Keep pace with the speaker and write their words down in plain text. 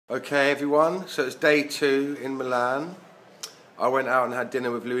Okay everyone, so it's day 2 in Milan. I went out and had dinner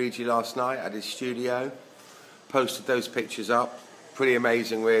with Luigi last night at his studio. Posted those pictures up. Pretty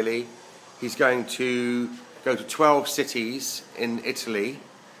amazing really. He's going to go to 12 cities in Italy.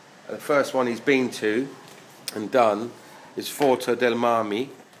 And the first one he's been to and done is Forte del Marmi,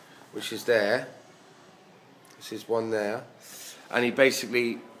 which is there. This is one there. And he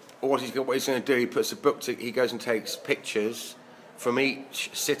basically, what he's going to do, he puts a book, he goes and takes pictures from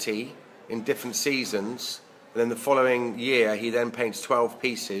each city in different seasons, and then the following year he then paints 12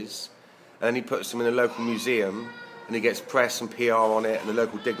 pieces, and then he puts them in a local museum, and he gets press and PR on it and the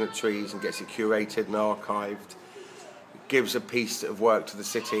local dignitaries and gets it curated and archived, gives a piece of work to the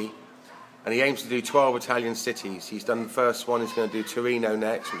city, and he aims to do 12 Italian cities. He's done the first one, he's going to do Torino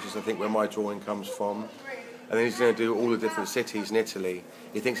next, which is I think where my drawing comes from, and then he's going to do all the different cities in Italy.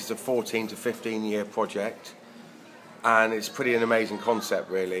 He thinks it's a 14 to 15 year project. And it's pretty an amazing concept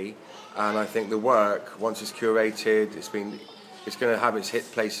really, and I think the work, once it's curated, it's going to have its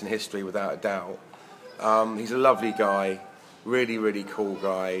place in history without a doubt. He's a lovely guy, really cool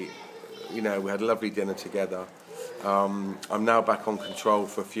guy. You know, we had a lovely dinner together. I'm now back on control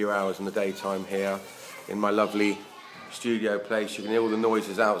for a few hours in the daytime here in my lovely studio place. You can hear all the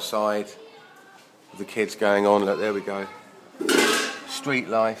noises outside, the kids going on. Look, there we go. Street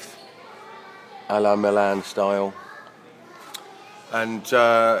life, a la Milan style. And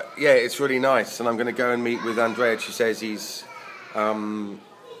yeah, it's really nice, and I'm going to go and meet with Andrea. She says he's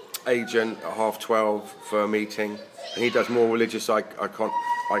agent at 12:30 for a meeting, and he does more religious icon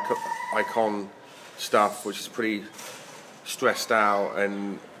stuff, which is pretty stressed out,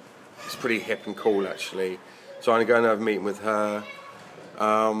 and it's pretty hip and cool actually. So I'm going to go and have a meeting with her.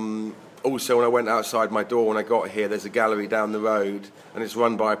 Also, when I went outside my door when I got here, there's a gallery down the road, and it's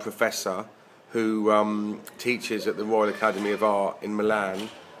run by a professor who teaches at the Royal Academy of Art in Milan,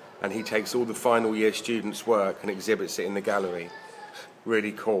 and he takes all the final year students' work and exhibits it in the gallery.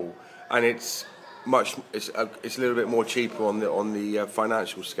 Really cool, and it's a little bit more cheaper on the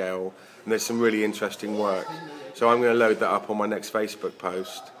financial scale, and there's some really interesting work. So I'm going to load that up on my next Facebook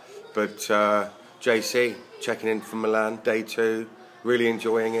post. But JC, checking in from Milan, day 2, really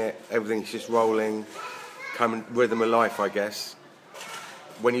enjoying it. Everything's just rolling, coming rhythm of life, I guess.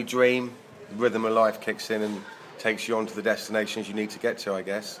 When you dream, rhythm of life kicks in and takes you on to the destinations you need to get to, I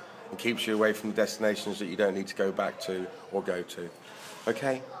guess, and keeps you away from the destinations that you don't need to go back to or go to.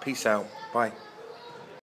 Okay, peace out, bye.